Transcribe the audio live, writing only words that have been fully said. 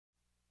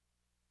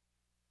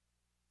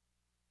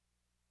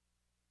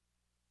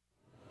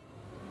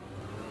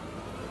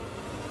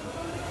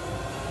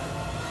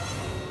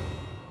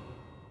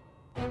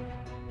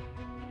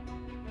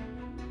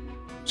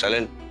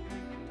सलिल,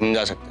 तुम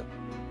जा सकते हो।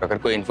 अगर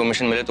कोई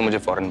इन्फॉर्मेशन मिले तो मुझे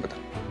फौरन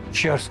बता।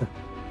 Sure sir.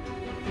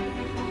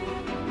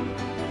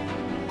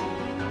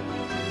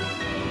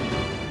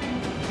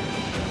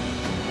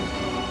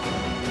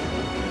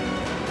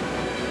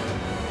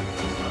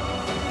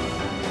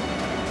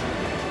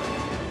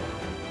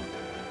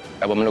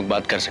 अब हम लोग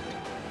बात कर सकते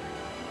हैं।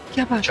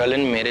 क्या बात? शर्लिन,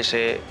 मेरे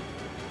से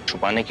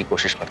छुपाने की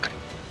कोशिश मत करें।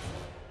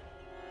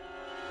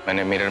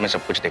 मैंने मिरर में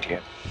सब कुछ देख लिया।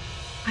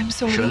 I'm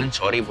sorry. शर्लिन,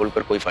 सॉरी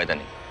बोलकर कोई फायदा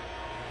नहीं।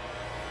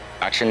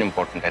 एक्शन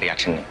इंपॉर्टेंट है,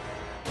 रिएक्शन नहीं।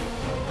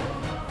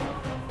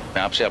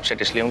 मैं आपसे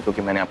अपसेट इसलिए हूं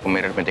क्योंकि मैंने आपको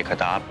मिरर में देखा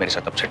था, आप मेरे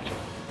साथ अपसेट थे।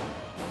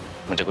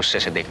 मुझे गुस्से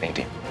से देख रही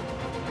थी।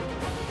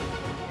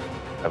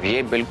 अब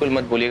ये बिल्कुल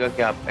मत बोलिएगा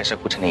कि आप ऐसा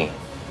कुछ नहीं है,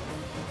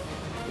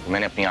 क्योंकि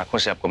मैंने अपनी आंखों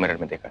से आपको मिरर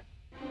में देखा है।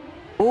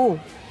 ओह,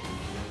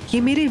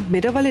 ये मेरे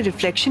मिरर वाले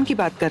रिफ्लेक्शन की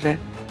बात कर रहे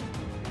हैं।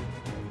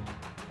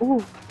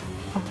 ओह,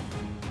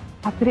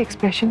 आप मेरे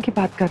एक्सप्रेशन की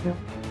बात कर रहे हो?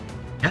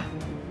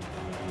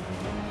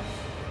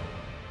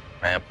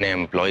 मैं अपने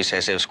एम्प्लॉय से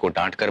ऐसे उसको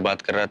डांट कर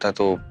बात कर रहा था,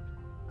 तो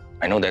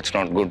I know that's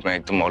not good. मैं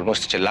एकदम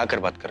ऑलमोस्ट चिल्ला कर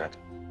बात कर रहा था।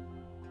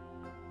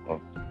 और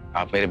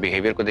आप मेरे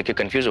बिहेवियर को देख के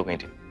कंफ्यूज हो गई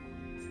थी।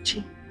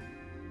 जी।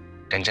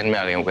 टेंशन में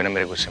आ गए होंगे ना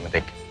मेरे गुस्से में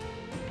देख के।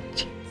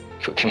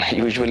 क्योंकि मैं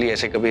यूजुअली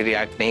ऐसे कभी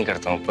रिएक्ट नहीं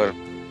करता हूँ, पर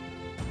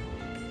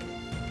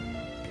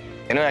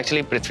यू नो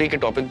एक्चुअली पृथ्वी के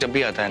टॉपिक जब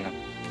भी आता है ना,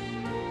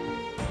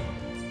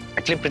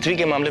 एक्चुअली पृथ्वी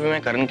के मामले में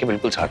मैं करण के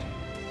बिल्कुल साथ हूँ।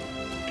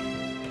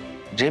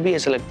 मुझे भी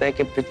ऐसा लगता है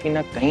कि पृथ्वी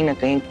ना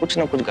कहीं कुछ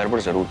ना कुछ गड़बड़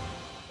जरूर,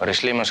 और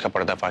इसलिए मैं उसका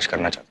पर्दाफाश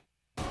करना चाहता हूँ।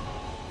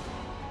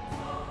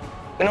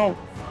 यू नो,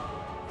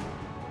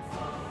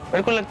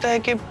 मेरे को लगता है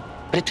कि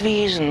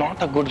पृथ्वी is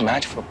not a good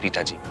match for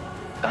Preeta ji.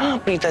 कहाँ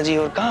प्रीता जी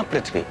और कहाँ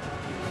पृथ्वी?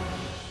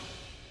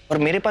 और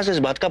मेरे पास इस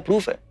बात का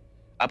प्रूफ है।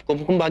 आप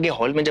कुमकुम भाग्य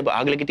हॉल में जब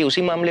आग लगी थी,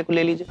 उसी मामले को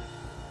ले लीजिए।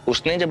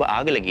 उसने जब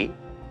आग लगी,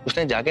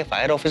 उसने जाके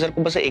फायर ऑफिसर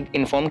को बस एक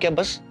इन्फॉर्म किया,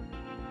 बस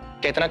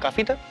क्या इतना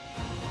काफी था?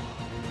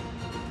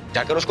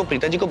 जाकर उसको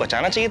प्रीता जी को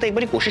बचाना चाहिए था, एक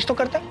बार कोशिश तो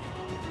करता।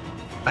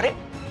 अरे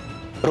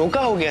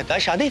रोका हो गया था,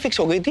 शादी फिक्स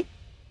हो गई थी।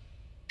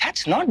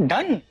 That's not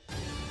done.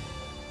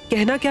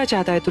 कहना क्या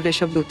चाहता है तू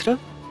ऋषभ लूथरा?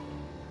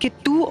 कि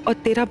तू और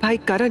तेरा भाई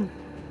करण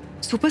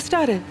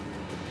सुपरस्टार है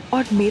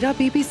और मेरा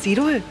बेबी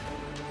जीरो है?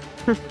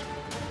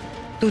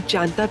 तू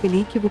जानता भी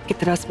नहीं कि वो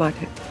कितना स्मार्ट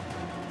है।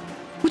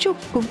 वो जो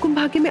कुमकुम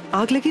भाग्य में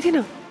आग लगी थी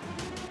ना,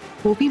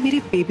 वो भी मेरे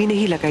बेबी ने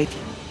ही लगाई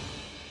थी।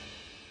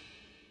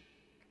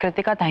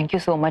 Kritika, thank you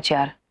so much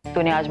यार,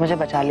 तूने आज मुझे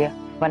बचा लिया,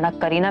 वरना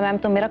करीना मैम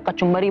तो मेरा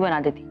कचुम्बर ही बना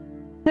देती।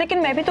 लेकिन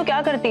मैं भी तो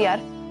क्या करती यार,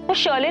 वो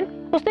शर्लिन,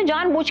 उसने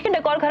जानबूझ के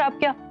डेकोर खराब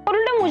किया और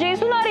उल्टा मुझे ही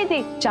सुना रही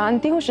थी।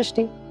 जानती हूँ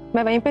सृष्टि,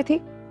 मैं वहीं पे थी,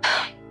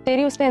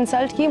 तेरी उसने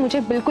इंसल्ट की, मुझे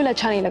बिल्कुल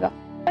अच्छा नहीं लगा।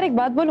 पर एक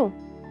बात बोलूं,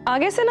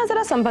 आगे से ना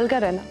जरा संभल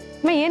कर रहना।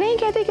 मैं ये नहीं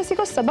कहती किसी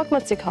को सबक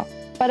मत सिखाओ,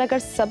 पर अगर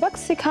सबक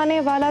सिखाने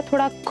वाला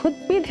थोड़ा खुद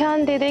भी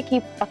ध्यान दे दे कि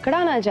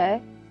पकड़ा ना जाए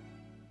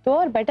तो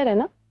और बेटर है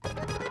ना।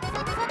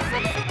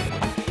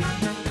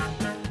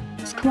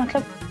 इसका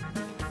मतलब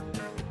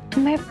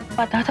तुम्हें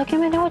पता था कि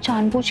मैंने वो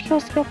जानबूझ के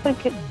उसके ऊपर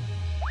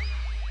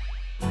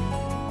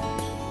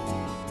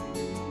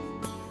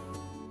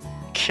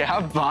क्या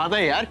बात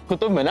है यार,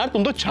 कुतुब मीनार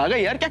तुम तो छा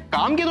गए यार। क्या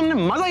काम किया तुमने,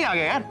 मजा ही आ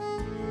गया यार।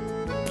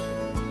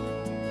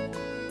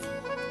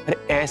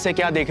 अरे ऐसे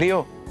क्या देख रही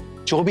हो,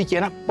 जो भी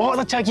किया ना बहुत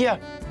अच्छा किया।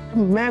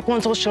 मैं कौन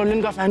सा उस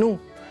शर्लिन का फैन हूं।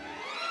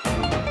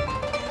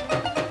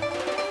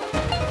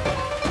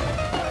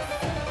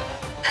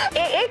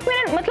 एक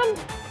मिनट, मतलब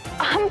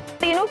हम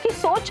तीनों की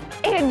सोच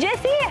एक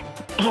जैसी है।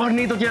 और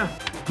नहीं तो क्या,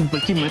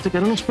 बल्कि मैं तो कह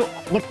रहा हूँ उस पर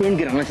और पेंट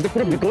गिराना चाहिए,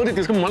 पूरा भिगो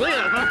देती, उसको मजा ही आ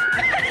रहा था।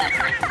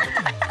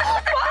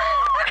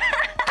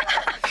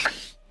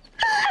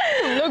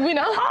 तुम लोग भी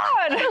ना।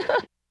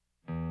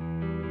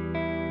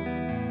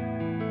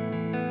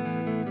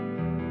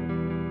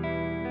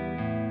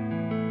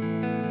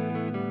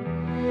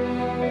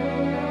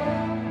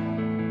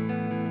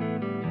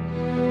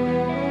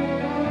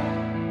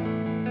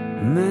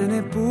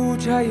 मैंने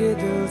पूछा ये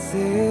दिल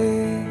से,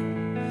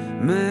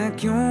 मैं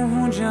क्यों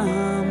हूँ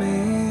जहां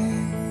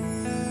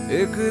में,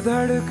 एक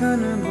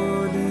धड़कन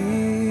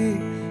बोली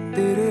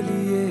तेरे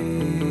लिए।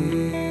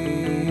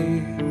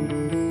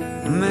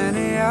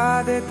 मैंने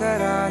याद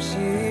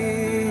तराशी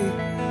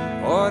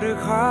और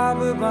ख्वाब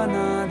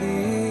बना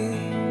दी,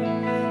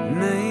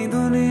 नई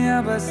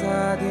दुनिया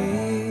बसा दी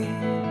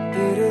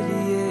तेरे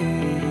लिए,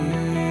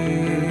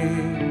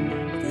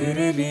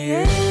 तेरे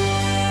लिए,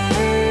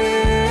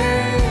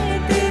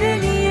 तेरे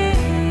लिए,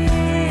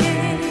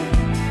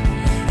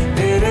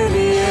 तेरे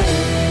लिए।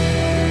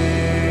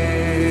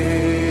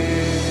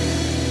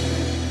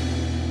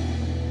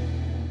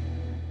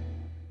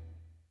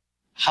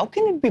 How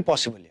can it be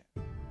possible?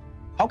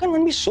 How can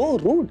one be so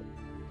rude?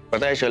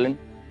 पता है शर्लिन,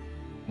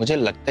 मुझे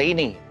लगता ही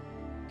नहीं है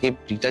कि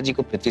प्रीता जी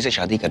को पृथ्वी से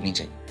शादी करनी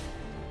चाहिए।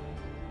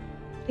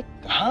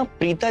 कहाँ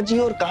प्रीता जी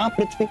और कहाँ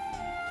पृथ्वी?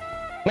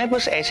 मैं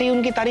बस ऐसे ही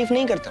उनकी तारीफ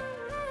नहीं करता।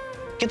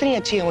 कितनी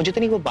अच्छी है वो,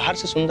 जितनी वो बाहर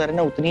से सुंदर है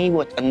ना, उतनी ही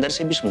वो अंदर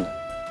से भी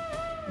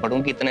सुंदर।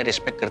 बड़ों की इतने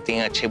रिस्पेक्ट करती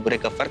हैं, अच्छे बुरे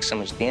का फर्क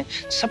समझती हैं,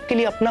 सबके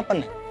लिए अपनापन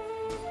है।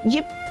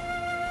 ये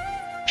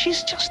शी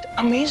इज जस्ट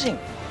अमेजिंग।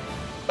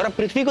 और अब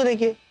पृथ्वी को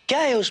देखिए, क्या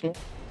है उसमें?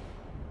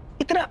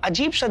 इतना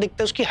अजीब सा दिखता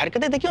है, उसकी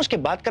हरकतें देखिए, उसके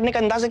बात करने का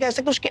अंदाज है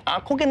ऐसा कि उसकी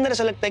आंखों के अंदर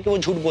ऐसा लगता है कि वो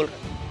झूठ बोल रहा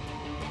है।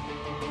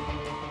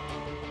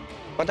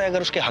 पता है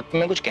अगर उसके हक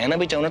में कुछ कहना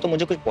भी चाहूँ ना तो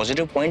मुझे कुछ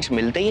पॉजिटिव पॉइंट्स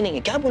मिलते ही नहीं है।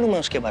 क्या बोलूं मैं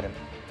उसके बारे में,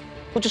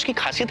 कुछ उसकी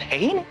खासियत है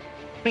ही नहीं।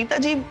 प्रीता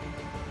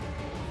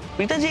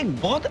जी एक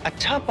बहुत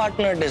अच्छा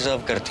पार्टनर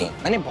डिजर्व करती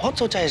हैं। मैंने बहुत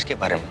सोचा है इसके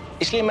बारे में,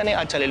 इसलिए मैंने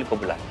आज सलील को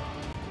बुलाया।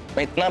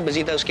 मैं इतना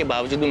बिजी था उसके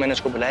बावजूद भी मैंने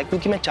उसको बुलाया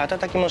क्योंकि मैं चाहता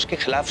था कि मैं उसके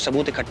खिलाफ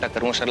सबूत इकट्ठा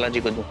करूं, सरला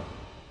जी को दूं।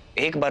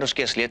 एक बार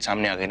उसकी असलियत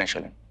सामने आ गई ना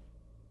शर्लिन,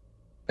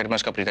 फिर मैं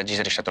उसका प्रीता जी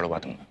से रिश्ता तोड़वा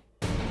दूंगा।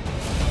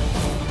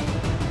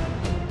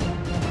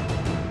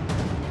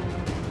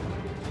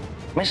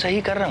 मैं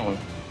सही कर रहा हूं,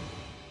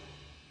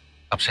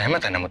 आप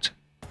सहमत है ना मुझसे?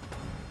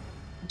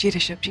 जी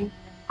ऋषभ जी,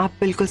 आप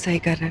बिल्कुल सही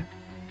कर रहे हैं।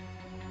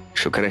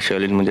 शुक्र है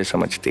शर्लिन मुझे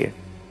समझती है।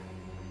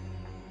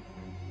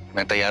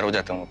 मैं तैयार हो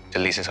जाता हूँ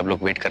जल्दी से, सब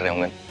लोग वेट कर रहे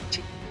होंगे।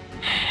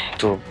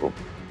 तो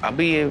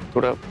अभी ये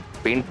थोड़ा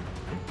पेंट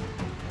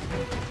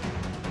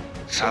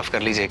साफ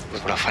कर लीजिए,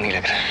 थोड़ा फनी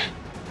लग रहा है।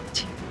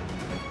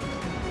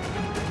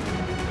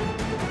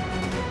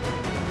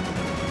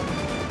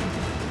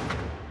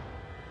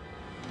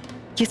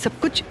 ये सब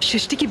कुछ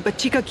सृष्टि की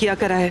बच्ची का किया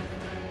करा है,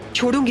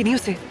 छोड़ूंगी नहीं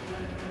उसे।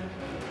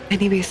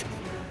 एनीवेज,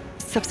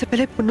 सबसे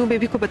पहले पुन्नू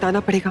बेबी को बताना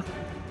पड़ेगा,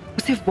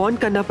 उसे वार्न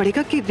करना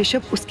पड़ेगा कि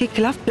ऋषभ उसके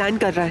खिलाफ प्लान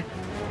कर रहा है।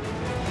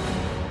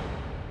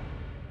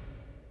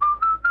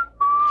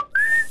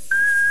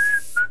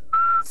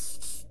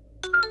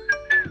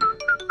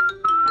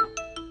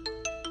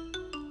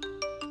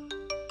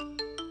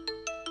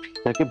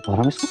 जाके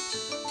 12 मिस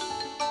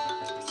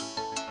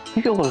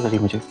ये क्यों कॉल करी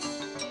मुझे?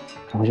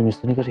 क्या मुझे मिस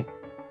तो नहीं करी?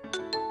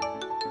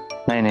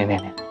 नहीं,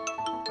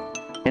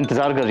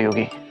 इंतजार कर रही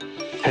होगी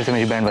फिर से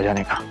मेरी बैंड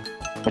बजाने का,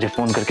 मुझे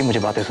फोन करके मुझे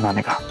बातें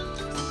सुनाने का।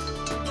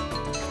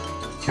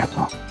 क्या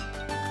तो,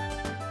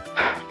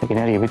 लेकिन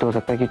यार ये भी तो हो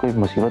सकता है कि कोई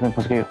मुसीबत में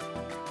फंस गई हो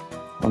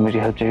और मेरी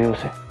हेल्प चाहिए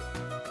उसे।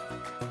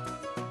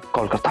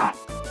 कॉल करता हूं।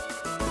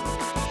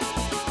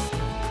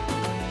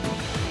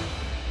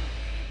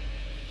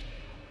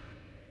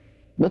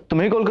 मैं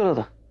तुम्हें कॉल कर रहा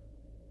था।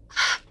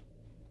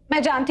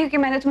 मैं जानती हूँ कि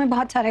मैंने तुम्हें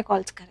बहुत सारे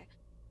कॉल्स करे,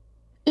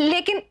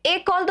 लेकिन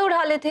एक कॉल तो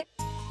उठा लेते।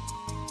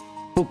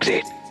 वो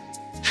ग्रेट,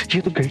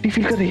 ये तो गिल्टी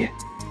फील कर रही है।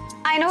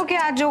 आई नो कि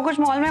आज जो कुछ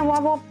मॉल में हुआ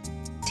वो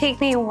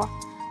ठीक नहीं हुआ,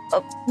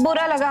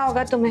 बुरा लगा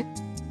होगा तुम्हें।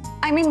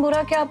 I mean,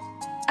 बुरा क्या,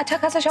 अच्छा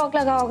खासा शौक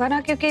लगा होगा ना,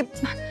 क्योंकि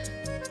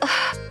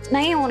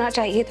नहीं होना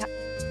चाहिए था।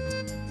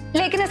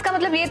 लेकिन इसका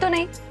मतलब ये तो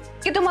नहीं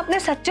कि तुम अपने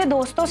सच्चे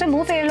दोस्तों से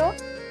मुंह फेर लो।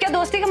 क्या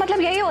दोस्ती का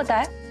मतलब यही होता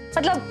है?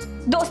 मतलब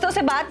दोस्तों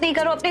से बात नहीं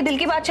करो, अपने दिल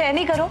की बात शेयर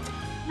नहीं करो।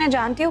 मैं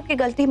जानती हूँ कि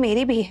गलती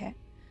मेरी भी है।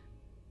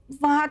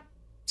 वहां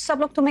सब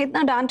लोग तुम्हें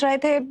इतना डांट रहे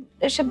थे,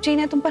 ऋषभ जी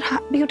ने तुम पर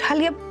हाथ भी उठा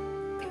लिया,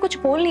 कुछ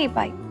बोल नहीं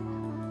पाई।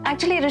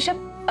 एक्चुअली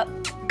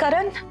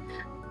करण,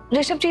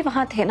 ऋषभ जी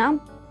वहां थे ना,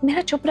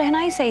 मेरा चुप रहना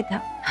ही सही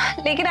था।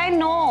 लेकिन आई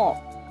नो,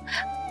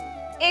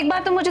 एक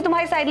बार तो मुझे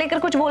तुम्हारी साइड लेकर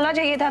कुछ बोलना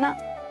चाहिए था ना,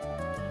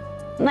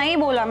 नहीं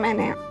बोला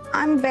मैंने।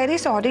 I am very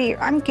sorry,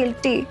 I am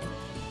guilty.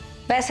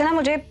 वैसे ना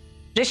मुझे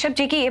ऋषभ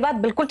जी की ये बात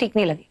बिल्कुल ठीक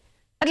नहीं लगी।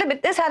 मतलब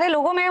इतने सारे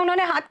लोगों में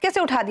उन्होंने हाथ कैसे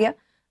उठा दिया?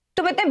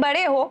 तुम इतने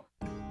बड़े हो।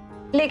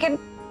 लेकिन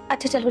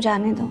अच्छा चलो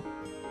जाने दो,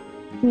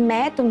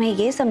 मैं तुम्हें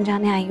ये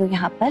समझाने आई हूँ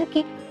यहाँ पर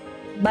कि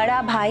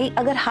बड़ा भाई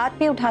अगर हाथ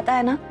भी उठाता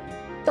है ना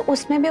तो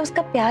उसमें भी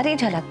उसका प्यार ही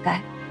झलकता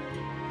है।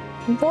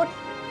 वो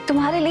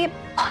तुम्हारे लिए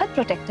बहुत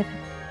प्रोटेक्टिव है,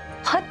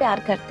 बहुत प्यार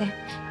करते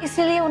हैं,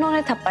 इसीलिए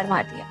उन्होंने थप्पड़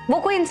मार दिया। वो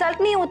कोई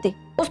इंसल्ट नहीं होती,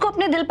 उसको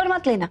अपने दिल पर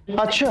मत लेना।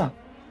 अच्छा,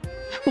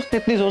 उसने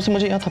इतनी जोर से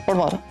मुझे यहाँ थप्पड़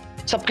मारा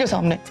सबके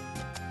सामने?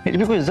 मेरी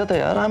भी कोई इज्जत है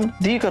यार। I am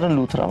the Karan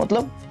Luthra.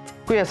 मतलब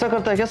कोई ऐसा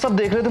करता है क्या? सब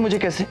देख रहे थे मुझे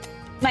कैसे।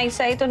 नहीं,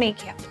 सही तो नहीं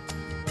किया।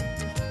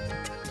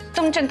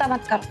 तुम चिंता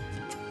मत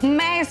करो,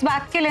 मैं इस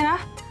बात के लिए ना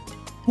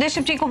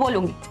ऋषभ जी को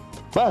बोलूंगी।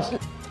 बस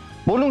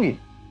बोलूंगी?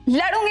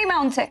 लड़ूंगी मैं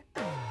उनसे,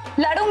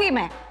 लड़ूंगी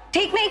मैं।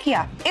 ठीक नहीं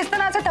किया, इस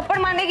तरह से थप्पड़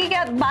मारने की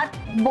क्या बात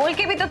बोल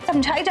के भी तो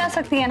समझाई जा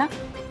सकती है ना।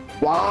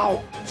 वाओ,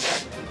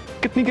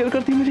 कितनी केयर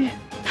करती मेरी।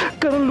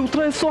 Karan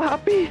Luthra is so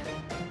happy.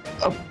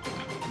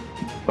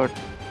 But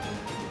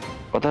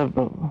पता है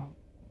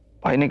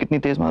भाई ने कितनी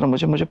तेज मारा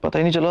मुझे पता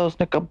ही नहीं चला।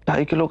 उसने कब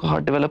 2.5 किलो का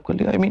हार्ट डेवलप कर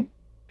लिया। आई मीन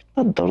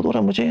इतना दर्द हो रहा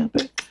है मुझे यहाँ पे।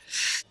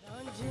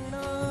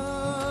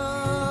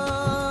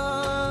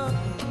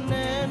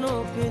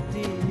 नैनों के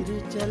तीर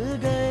चल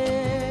गए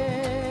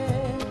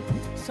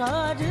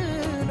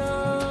साजना,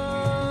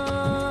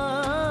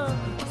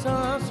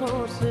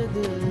 सांसों से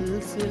दिल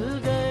सिल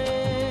गए।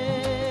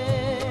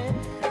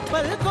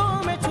 पलकों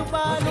में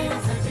छुपा लूं,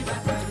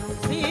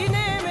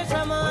 सीने में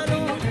समा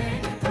लूं,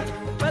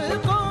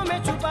 पलकों में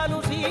छुपा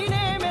लूं,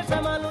 सीने में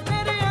समा लूं,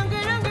 तेरे अंग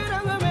रंग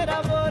रंग मेरा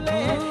बोले।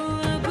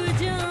 अब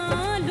जा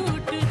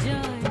लूट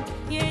जाए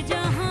ये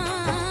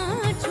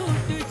जहां,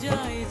 छूट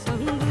जाए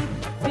संग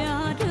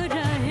प्यार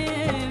रहे,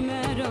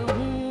 मैं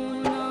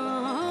रहूं ना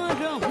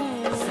रहूं।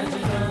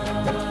 सजना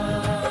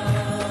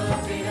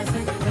तेरा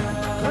सजना,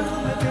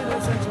 मैं तेरा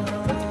सजना,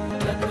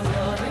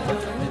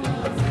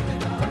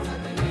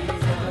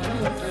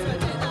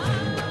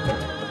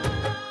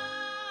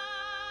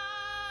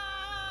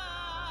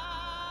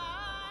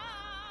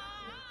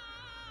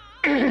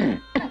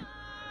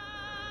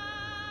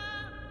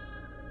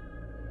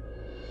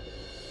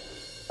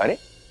 अरे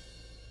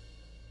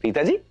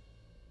प्रीता जी,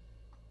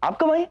 आप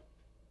कब आई?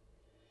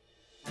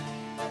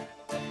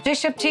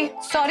 ऋषभ जी,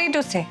 सॉरी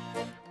टू से,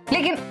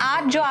 लेकिन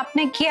आज जो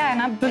आपने किया है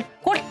ना,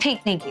 बिल्कुल ठीक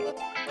नहीं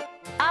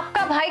किया।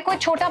 आपका भाई कोई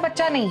छोटा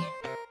बच्चा नहीं है,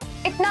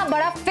 इतना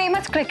बड़ा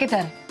फेमस क्रिकेटर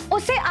है,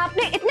 उसे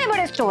आपने इतने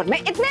बड़े स्टोर में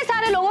इतने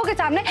सारे लोगों के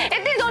सामने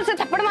इतनी जोर से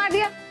थप्पड़ मार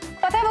दिया।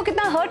 पता है वो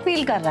कितना हर्ट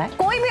फील कर रहा है?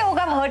 कोई भी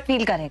होगा हर्ट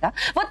फील करेगा।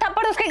 वो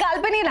थप्पड़ उसके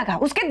गाल पे नहीं लगा,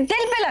 उसके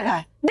दिल पे लगा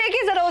है।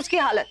 देखिए जरा उसकी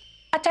हालत।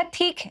 अच्छा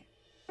ठीक है,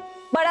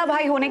 बड़ा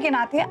भाई होने के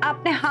नाते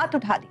आपने हाथ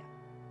उठा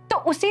दिया, तो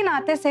उसी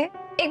नाते से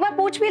एक बार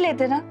पूछ भी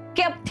लेते ना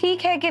कि अब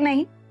ठीक है कि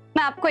नहीं।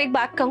 मैं आपको एक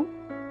बात कहूं,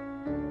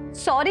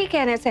 सॉरी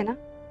कहने से ना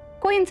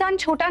कोई इंसान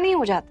छोटा नहीं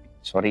हो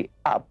जाता। सॉरी,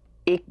 आप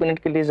 1 मिनट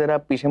के लिए जरा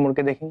पीछे मुड़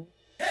के देखेंगे?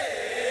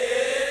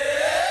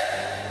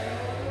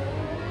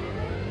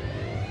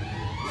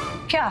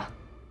 क्या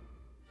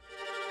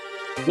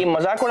ये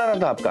मजाक उड़ा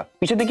रहा था आपका?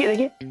 पीछे देखिए,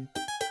 देखिए।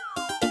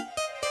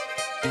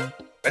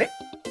 अरे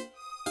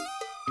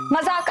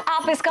मजाक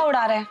आप इसका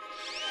उड़ा रहे हैं?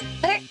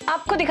 अरे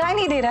आपको दिखाई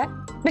नहीं दे रहा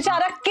है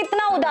बेचारा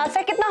कितना उदास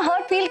है, कितना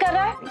हर्ट फील कर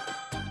रहा है?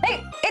 नहीं,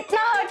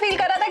 इतना हर्ट फील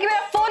कर रहा था कि मेरा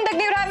फोन तक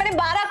नहीं उठाया। मैंने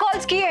 12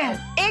 कॉल्स किए हैं,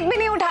 एक भी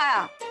नहीं उठाया।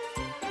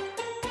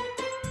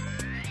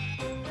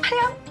 अरे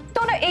आप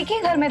दोनों एक ही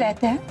घर में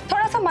रहते हैं,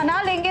 थोड़ा सा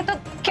मना लेंगे तो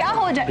क्या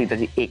हो जाए? प्रीता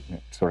जी 1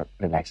 मिनट, थोड़ा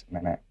रिलैक्स।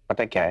 मैं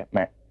पता क्या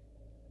है,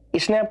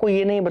 इसने आपको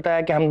ये नहीं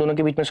बताया कि हम दोनों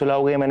के बीच में सुलह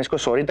हो गई? मैंने इसको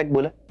सॉरी तक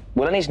बोला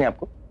नहीं इसने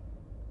आपको?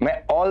 मैं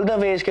ऑल द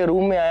वे इसके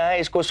रूम में आया है,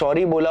 इसको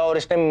सॉरी बोला और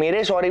इसने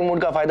मेरे सॉरी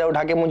मूड का फायदा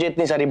उठा के मुझे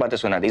इतनी सारी बातें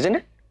सुना दी। इसने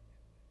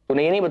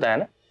तूने ये नहीं बताया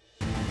ना?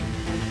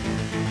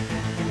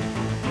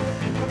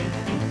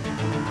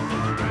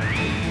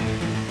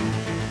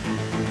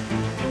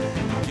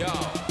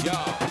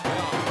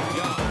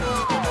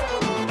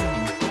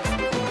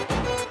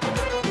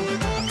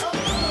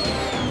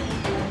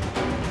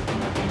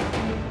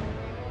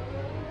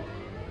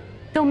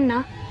 तुम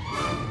ना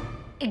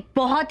एक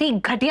बहुत ही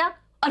घटिया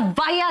और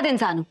वाहियात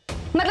इंसान हो।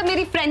 मतलब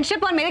मेरी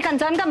फ्रेंडशिप और मेरे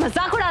कंसर्न का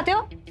मजाक उड़ाते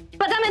हो।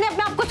 पता मैंने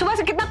अपने आप को सुबह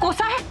से कितना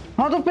कोसा है।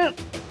 हाँ तो फिर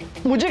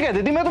मुझे कह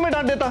देती, मैं तुम्हें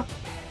डांट देता।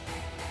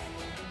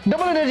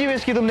 डबल एनर्जी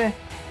वेस्ट की तुमने।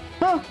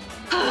 हाँ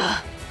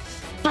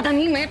पता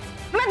नहीं मैं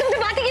तुमसे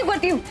बातें क्यों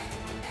करती हूँ।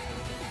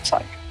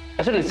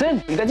 अच्छा लिसन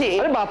प्रीता जी,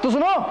 अरे बात तो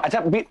सुनो।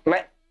 अच्छा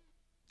मैं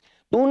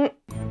तू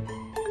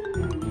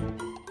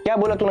क्या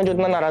बोला तूने जो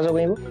इतना नाराज हो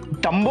गई? वो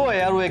डम्बो है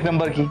यार, वो 1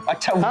 नंबर की।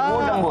 अच्छा वो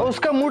डम्बो,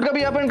 उसका मूड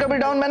कभी अप एंड कभी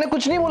डाउन। मैंने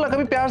कुछ नहीं बोला,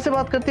 कभी प्यार से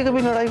बात करती है,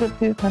 कभी लड़ाई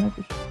करती है। मैंने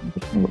कुछ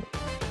नहीं बोला।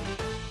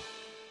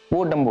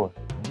 वो डम्बो।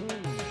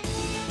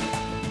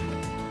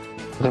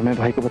 अगर मैं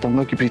भाई को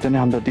बताऊंगा कि प्रीता ने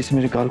हमदर्दी से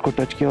मेरे गाल को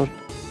टच किया और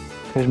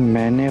फिर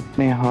मैंने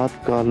अपने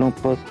हाथ गालों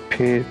पर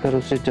फेर कर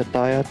उसे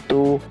जताया,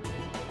 तो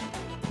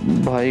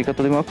भाई का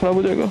तो दिमाग खराब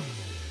हो जाएगा।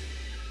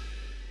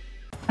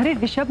 अरे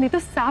ऋषभ ने तो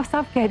साफ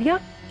साफ कह दिया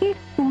कि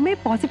तुम्हें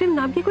पॉजिटिव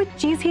नाम की कोई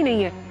चीज ही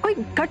नहीं है, कोई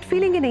गट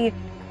फीलिंग ही नहीं है,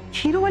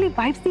 हीरो वाली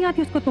वाइब्स नहीं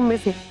आती उसको तुम में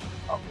से।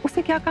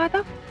 उसने क्या कहा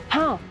था?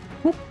 हाँ,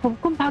 वो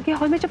कुमकुम भाग्य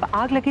हॉल में जब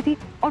आग लगी थी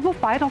और वो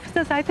फायर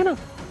ऑफिसर्स आए थे ना,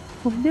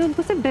 तुमने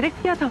उनको सिर्फ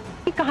डायरेक्ट किया था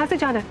कि कहाँ से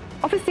जाना है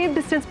और फिर सेफ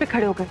डिस्टेंस पे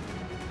खड़े हो गए।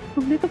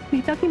 तुमने तो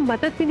प्रीता की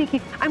मदद भी नहीं की,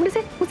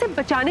 उसे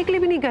बचाने के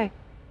लिए भी नहीं गए।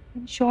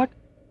 इन शॉर्ट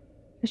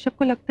ऋषभ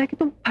को लगता है कि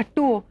तुम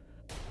फट्टू हो।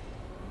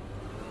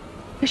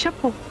 ऋषभ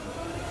को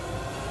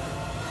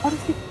और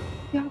उसे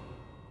क्या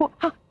वो,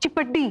 हाँ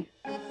चिपड्डी।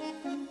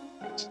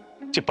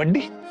 चिपड्डी?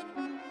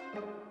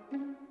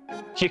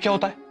 ये क्या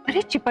होता है?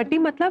 अरे चिपड्डी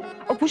मतलब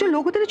वो जो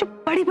लोग होते हैं जो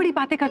बड़ी बड़ी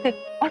बातें करते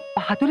हैं और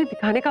बहादुरी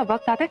दिखाने का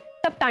वक्त आता है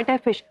तब टाइटा है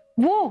फिश।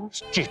 वो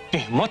इतनी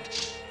हिम्मत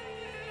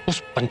उस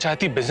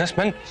पंचायती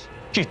बिजनेसमैन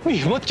की, इतनी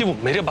हिम्मत कि वो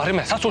मेरे बारे में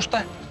ऐसा सोचता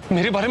है,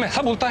 मेरे बारे में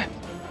ऐसा बोलता है,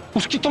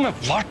 उसकी तो मैं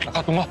वाट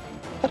लगा दूंगा।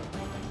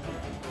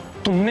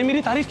 तुमने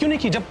मेरी तारीफ क्यों नहीं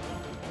की जब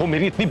वो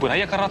मेरी इतनी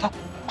बुराइयां कर रहा था?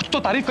 कुछ तो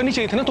तारीफ करनी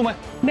चाहिए थी ना तुम्हें।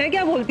 मैं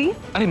क्या बोलती?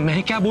 अरे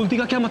मैं क्या बोलती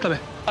का क्या मतलब है?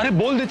 अरे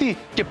बोल देती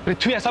कि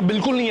पृथ्वी ऐसा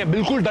बिल्कुल नहीं है,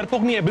 बिल्कुल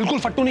डरपोक नहीं है, बिल्कुल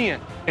फट्टू नहीं है।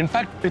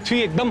 इनफैक्ट पृथ्वी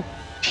एकदम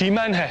ही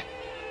मैन है,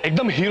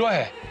 एकदम हीरो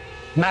है,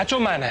 मैचो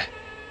मैन है,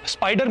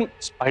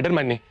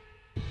 स्पाइडरमैन नहीं,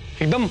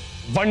 एकदम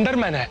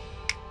वंडरमैन है।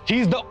 He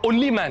is the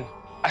only man.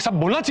 ऐसा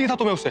बोलना चाहिए था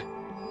तुम्हें उसे।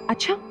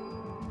 अच्छा,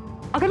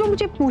 अगर वो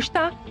मुझे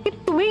पूछता कि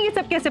तुम्हें ये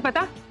सब कैसे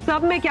पता,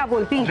 तब मैं क्या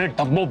बोलती? अरे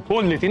डब्बो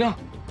बोल लेती ना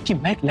कि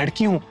मैं एक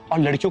लड़की हूं और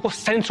लड़कियों को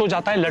सेंस हो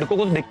जाता है लड़कों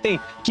को देखते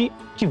ही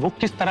कि वो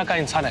किस तरह का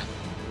इंसान है।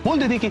 बोल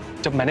देती कि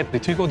जब मैंने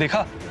पृथ्वी को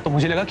देखा तो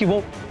मुझे लगा कि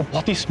वो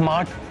बहुत ही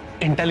स्मार्ट,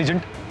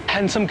 इंटेलिजेंट,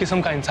 हैंडसम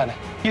किस्म का इंसान है।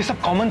 ये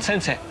सब कॉमन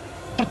सेंस है,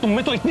 पर तुम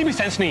में तो इतनी भी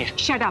सेंस नहीं है।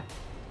 शट अप,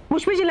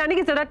 मुझ पे चिल्लाने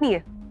की जरूरत नहीं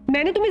है।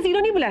 मैंने तुम्हें जीरो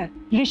नहीं बुलाया,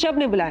 ऋषभ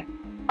ने बुलाया।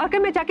 अगर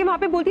मैं जाके वहां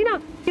पे बोलती ना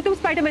कि तुम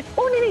स्पाइडरमैन,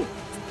 ओ नहीं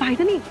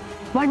स्पाइडर नहीं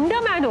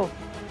वंडरमैन हो,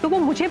 तो वो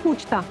मुझे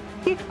पूछता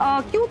कि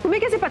क्यों,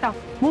 तुम्हें कैसे पता?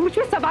 वो मुझ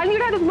पे सवाल नहीं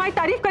उठाया तुम्हारी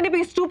तारीफ करने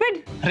पे।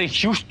 स्टूपिड। अरे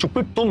यू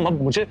स्टूपिड, तुम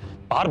अब मुझे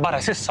बार बार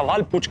ऐसे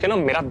सवाल पूछ के ना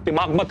मेरा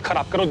दिमाग मत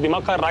खराब करो,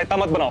 दिमाग का रायता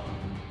मत बनाओ।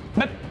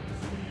 मैं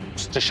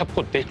उस ऋषभ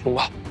को देख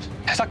लूंगा,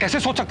 ऐसा कैसे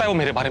सोच सकता है वो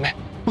मेरे बारे में?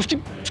 उसकी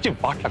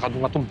वाट लगा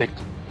दूंगा, तुम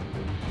देखना।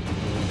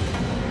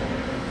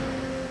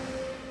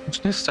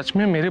 उसने सच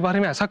में मेरे बारे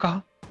में ऐसा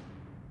कहा?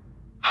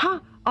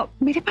 हाँ,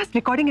 मेरे पास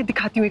रिकॉर्डिंग है,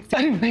 दिखाती हूँ एक।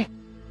 अरे नहीं,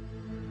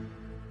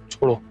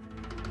 छोड़ो,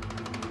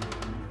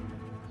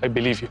 आई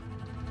बिलीव यू।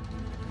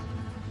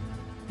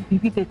 अभी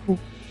भी देखो,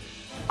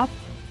 अब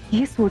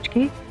ये सोच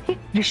के कि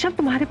ऋषभ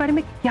तुम्हारे बारे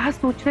में क्या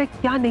सोच रहा है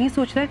क्या नहीं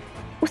सोच रहा है,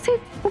 उसे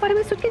वो बारे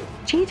में सोच के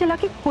जी जला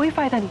के कोई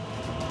फायदा नहीं।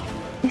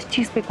 इस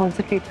चीज पे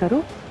कॉन्सेंट्रेट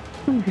करो,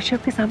 तुम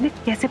ऋषभ के सामने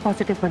कैसे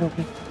पॉजिटिव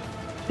बनोगे।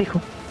 देखो,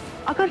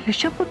 अगर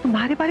ऋषभ को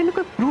तुम्हारे बारे में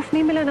कोई प्रूफ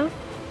नहीं मिला ना,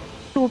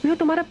 तो भी वो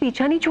तुम्हारा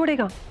पीछा नहीं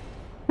छोड़ेगा।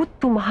 वो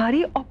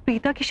तुम्हारी और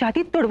प्रीता की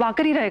शादी तुड़वा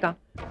कर ही रहेगा।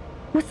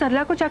 वो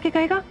सरला को जाके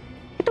कहेगा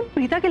कि तुम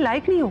प्रीता के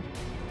लायक नहीं हो।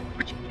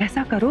 कुछ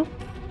ऐसा करो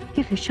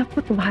कि ऋषभ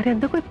को तुम्हारे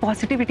अंदर कोई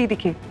पॉजिटिविटी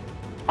दिखे,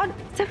 और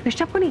सिर्फ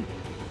ऋषभ को नहीं,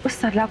 उस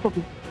सरला को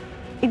भी,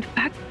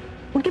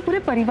 इनफैक्ट उनके पूरे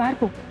परिवार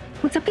को।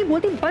 उन सबकी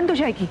बोलती बंद हो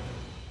जाएगी।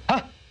 हाँ,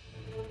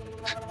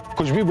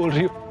 कुछ भी बोल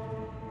रही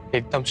हो,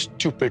 एकदम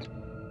स्टूपिड।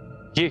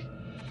 ये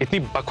इतनी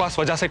बकवास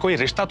वजह से कोई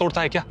रिश्ता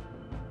तोड़ता है क्या?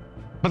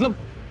 मतलब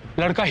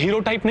लड़का हीरो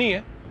टाइप नहीं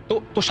है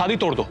तो शादी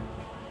तोड़ दो।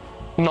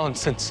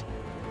 नॉनसेंस।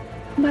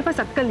 तुम्हारे पास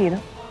अक्ल नहीं है ना,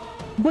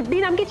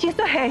 बुद्धि नाम की चीज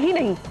तो है ही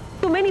नहीं।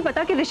 तुम्हें नहीं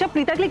पता कि ऋषभ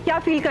प्रीता के लिए क्या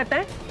फील करता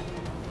है।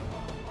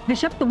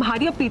 ऋषभ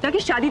तुम्हारी और प्रीता की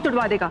शादी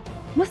तुड़वा देगा।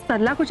 वो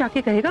सरला को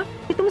जाके कहेगा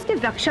कि तुम उसकी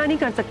रक्षा नहीं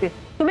कर सकते,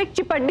 तुम एक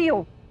चिपड्डी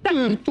हो।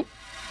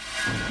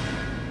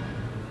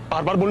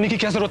 बार बार बोलने की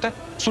क्या जरूरत है?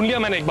 सुन लिया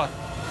मैंने एक बार।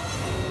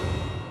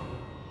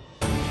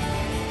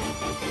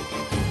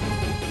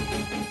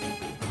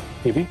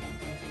 बेबी,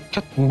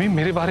 क्या तुम भी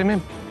मेरे बारे में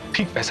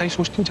ठीक वैसा ही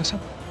सोचती हो जैसा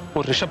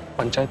वो ऋषभ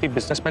पंचायती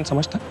बिजनेसमैन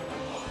समझता है?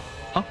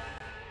 हाँ?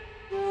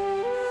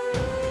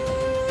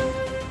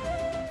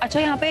 अच्छा,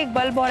 यहाँ पे एक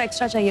बल्ब और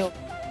एक्स्ट्रा चाहिए हो।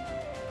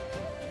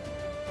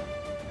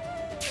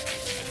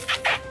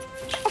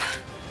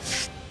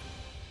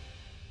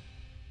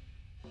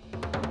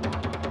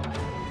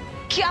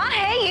 क्या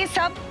है ये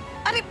सब?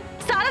 अरे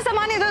सारा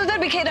सामान इधर उधर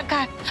बिखेर रखा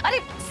है। अरे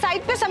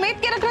साइड पे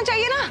समेट के रखना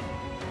चाहिए ना।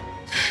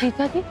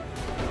 प्रीता दी,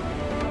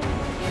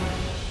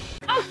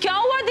 अब क्या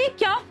हुआ दी?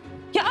 क्या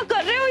क्या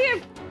कर रहे हो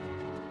ये?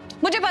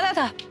 मुझे पता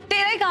था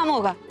तेरा ही काम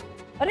होगा।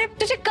 अरे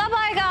तुझे कब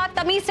आएगा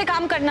तमीज से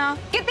काम करना?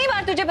 कितनी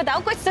बार तुझे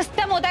बताऊं, कोई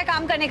सिस्टम होता है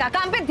काम करने का।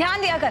 काम पे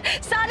ध्यान दिया कर।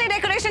 सारे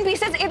डेकोरेशन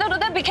पीसेस इधर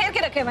उधर बिखेर के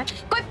रखे हुए।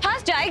 कोई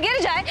फंस जाए, गिर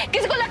जाए,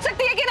 किसी को लग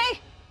सकती है कि नहीं?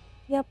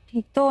 ये अब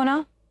ठीक तो हो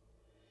ना?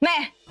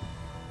 मैं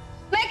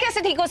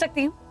कैसे ठीक हो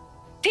सकती हूँ?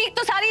 ठीक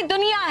तो सारी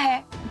दुनिया है।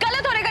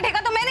 गलत होने का ठेका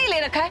तो मैंने ही ले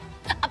रखा है।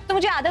 अब तो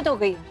मुझे आदत हो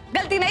गई।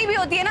 गलती नहीं भी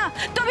होती है ना,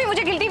 तो भी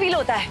मुझे गिल्टी फील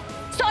होता है।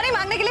 सॉरी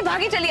मांगने के लिए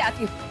भागी चली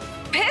आती हूँ।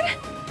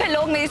 फिर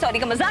लोग मेरी सॉरी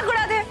का मजाक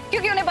उड़ाते हैं,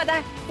 क्योंकि उन्हें पता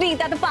है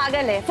प्रीता तो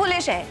पागल है,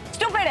 फुलिश है,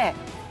 स्टूपिड है,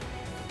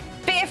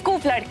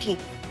 बेवकूफ लड़की।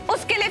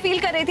 उसके लिए फील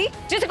कर रही थी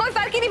जिसे कोई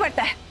फर्क ही नहीं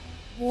पड़ता है।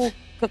 वो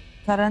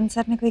करण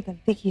सर ने कोई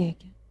गलती की है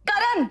क्या?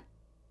 करण,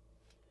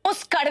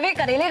 उस कड़वे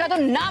करेले का तो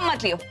नाम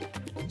मत लियो।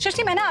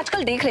 सृष्टि, मैं ना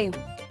आजकल देख रही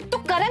हूँ तो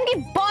करण की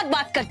बहुत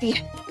बात करती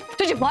है।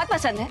 तुझे बहुत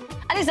पसंद है।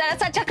 अरे जरा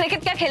सा अच्छा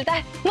क्रिकेट क्या खेलता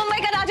है, मुंबई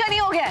का राजा नहीं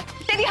हो गया है।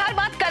 तेरी हर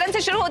बात करण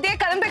से शुरू होती है,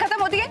 करण पे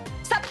खत्म होती है।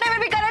 सपने में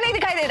भी करण ही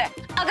दिखाई दे रहा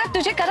है। अगर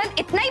तुझे करण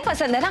इतना ही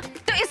पसंद है ना,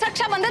 तो इस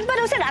रक्षाबंधन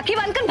पर उसे राखी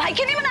बांधकर भाई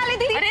क्यों नहीं बना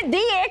लेती थी? अरे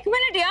दी, एक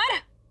मिनट यार।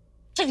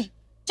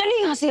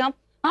 चलिए यहाँ से।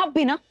 आप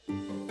भी ना,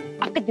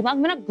 आपके दिमाग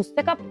में ना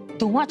गुस्से का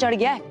धुआं चढ़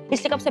गया है,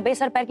 इसलिए कब से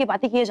बेसर पैर की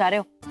बातें किए जा रहे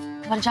हो।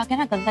 घर जाके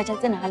ना गंगा जल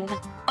से नहा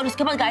लेना, और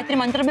उसके बाद गायत्री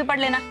मंत्र भी पढ़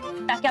लेना,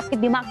 ताकि आपके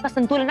दिमाग का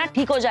संतुलन ना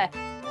ठीक हो जाए।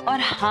 और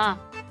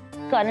हाँ,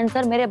 करण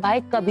सर मेरे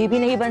भाई कभी भी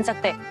नहीं बन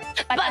सकते।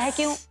 पता है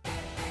क्यों?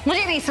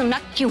 मुझे नहीं सुनना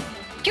क्यों।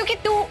 क्योंकि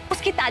तू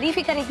उसकी तारीफ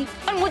ही करेगी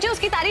और मुझे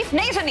उसकी तारीफ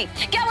नहीं सुनी।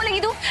 क्या बोलेगी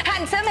तू?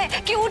 हैंडसम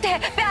है, क्यूट है,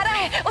 प्यारा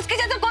है, उसके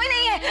जैसा कोई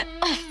नहीं है।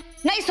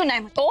 नहीं सुना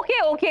है मुझे।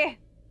 ओके।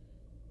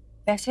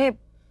 वैसे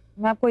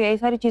मैं आपको यही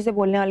सारी चीजें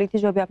बोलने वाली थी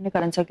जो अभी आपने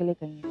करण सर के लिए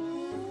कही है,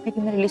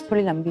 लेकिन मेरी लिस्ट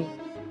थोड़ी लंबी है।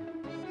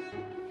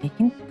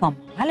 लेकिन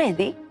कमाल है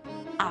दी,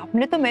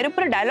 आपने तो मेरे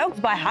पूरे डायलॉग्स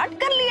बाय हार्ट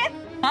कर लिए।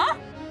 हाँ,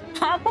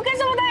 आपको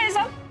कैसे पता है ये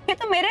सब? ये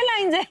तो मेरे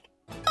लाइंस है।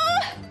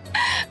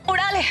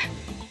 उड़ा ले,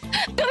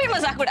 तू भी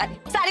मजाक उड़ा रही।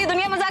 सारी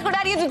दुनिया मजाक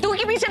उड़ा रही है, तू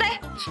के पीछे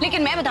रहे।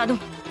 लेकिन मैं बता दूं,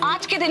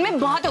 आज के दिन में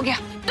बहुत हो गया।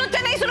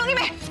 तुझसे नहीं सुनूंगी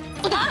मैं।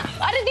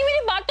 अरे दी,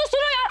 मेरी बात तो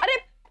सुनो यार। अरे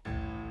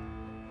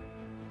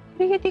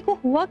ये दी को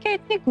हुआ क्या?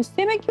 इतने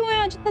गुस्से में क्यों है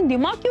आज? इतना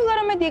दिमाग क्यों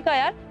गरम है दी का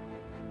यार?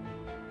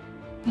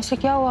 ऐसे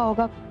क्या हुआ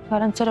होगा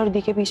करण सर और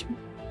दी के बीच में?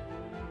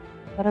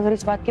 और अगर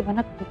इस बात की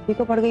भनक पृथ्वी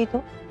को पड़ गई तो?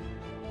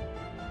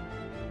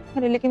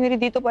 अरे लेकिन मेरी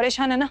दी तो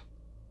परेशान है ना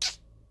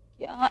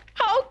यार।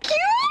 How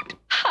cute.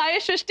 हाय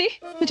सृष्टि,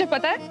 मुझे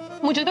पता है,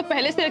 मुझे तो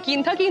पहले से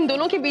यकीन था कि इन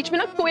दोनों के बीच में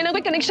ना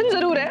कोई कनेक्शन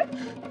जरूर है।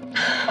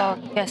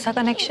 कैसा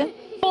कनेक्शन?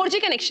 4G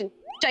कनेक्शन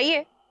चाहिए।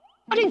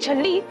 अरे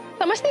झल्ली,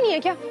 समझती नहीं है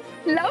क्या?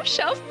 लव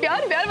शव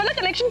प्यार व्यार वाला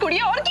कनेक्शन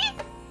कुड़िया। और की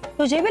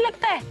तुझे भी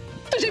लगता है?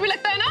 तुझे भी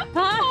लगता है ना?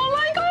 हाँ। Oh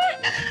my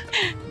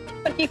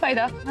God. पर की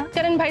फायदा?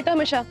 करण भाई तो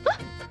हमेशा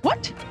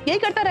व्हाट यही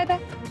करता रहता है।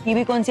 ये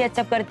भी कौन सी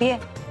अच्छा करती है,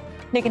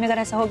 लेकिन अगर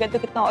ऐसा हो गया तो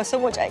कितना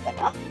औसम हो जाएगा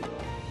ना।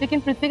 लेकिन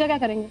पृथ्वी का क्या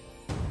करेंगे?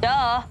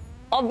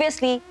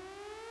 ऑब्वियसली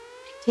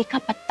पृथ्वी का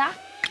पत्ता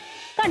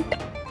कट।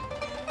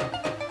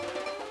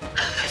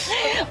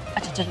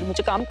 अच्छा चलो,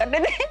 मुझे काम करने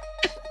दे।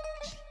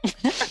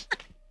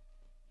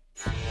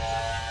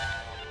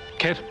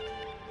 खैर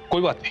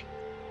कोई बात नहीं,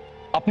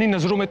 अपनी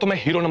नजरों में तो मैं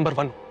हीरो नंबर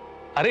 1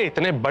 हूं। अरे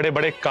इतने बड़े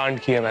बड़े कांड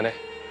किए मैंने,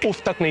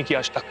 उफ तक नहीं किया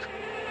आज तक।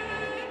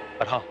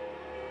 पर हाँ,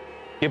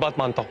 ये बात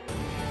मानता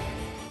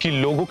हूं कि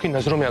लोगों की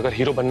नजरों में अगर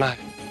हीरो बनना है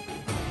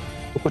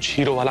तो कुछ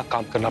हीरो वाला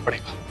काम करना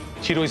पड़ेगा,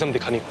 हीरोइज्म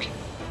दिखानी होगी,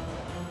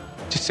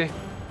 जिससे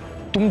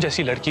तुम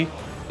जैसी लड़की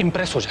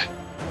इंप्रेस हो जाए।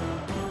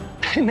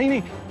 नहीं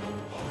नहीं,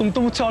 तुम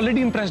तो मुझसे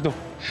ऑलरेडी इंप्रेस्ड हो।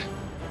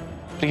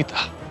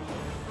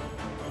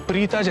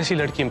 प्रीता जैसी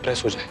लड़की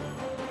इंप्रेस हो जाए,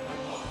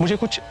 मुझे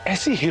कुछ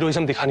ऐसी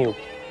हीरोइज्म दिखानी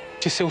होगी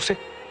जिससे उसे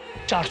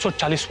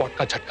 440 वॉट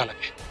का झटका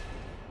लगे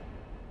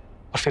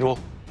और फिर वो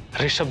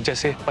ऋषभ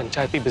जैसे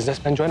पंचायती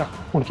बिजनेसमैन जो है ना,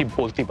 उनकी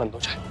बोलती बंद हो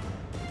जाए।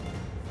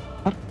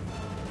 और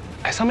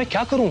ऐसा मैं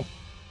क्या करूं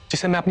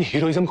जिससे मैं अपनी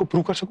हीरोइज्म को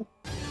प्रूव कर सकूं?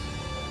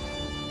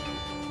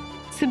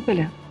 सिंपल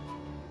है,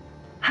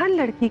 हर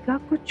लड़की का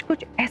कुछ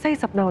कुछ ऐसा ही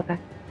सपना होता है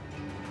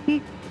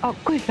कि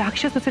कोई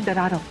राक्षस उसे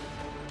डरा रहा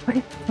हो और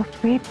एक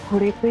सफेद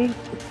घोड़े पे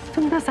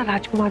सुंदर सा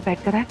राजकुमार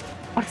बैठकर है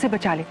और उसे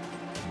बचा ले।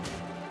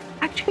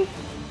 एक्चुअली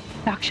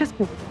राक्षस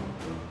क्यों,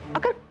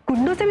 अगर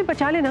गुंडों से भी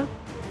बचा लेना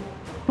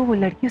तो वो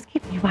लड़की उसकी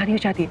दीवानी हो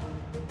जाती है।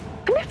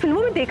 तुमने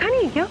फिल्मों में देखा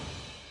नहीं है क्या?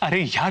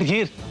 अरे यार,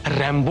 ये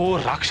रैम्बो,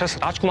 राक्षस,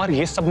 राजकुमार,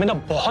 ये सब में ना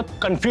बहुत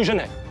कंफ्यूजन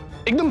है।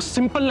 एकदम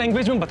सिंपल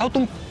लैंग्वेज में बताओ,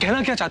 तुम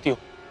कहना क्या चाहती हो?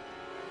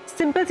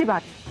 सिंपल सी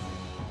बात है,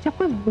 जब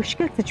कोई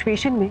मुश्किल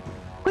सिचुएशन में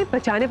कोई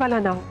बचाने वाला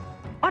ना हो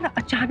और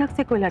अचानक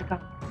से कोई लड़का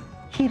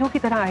हीरो की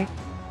तरह आए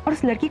और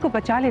उस लड़की को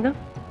बचा लेना,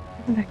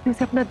 तो लड़की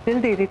उसे अपना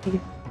दिल दे देती है।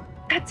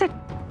 That's it.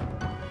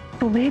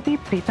 तुम्हें भी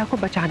प्रीता को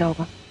बचाना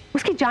होगा,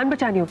 उसकी जान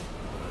बचानी होगी,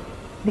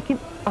 लेकिन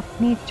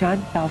अपनी जान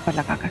दांव पर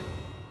लगाकर,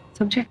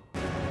 समझे?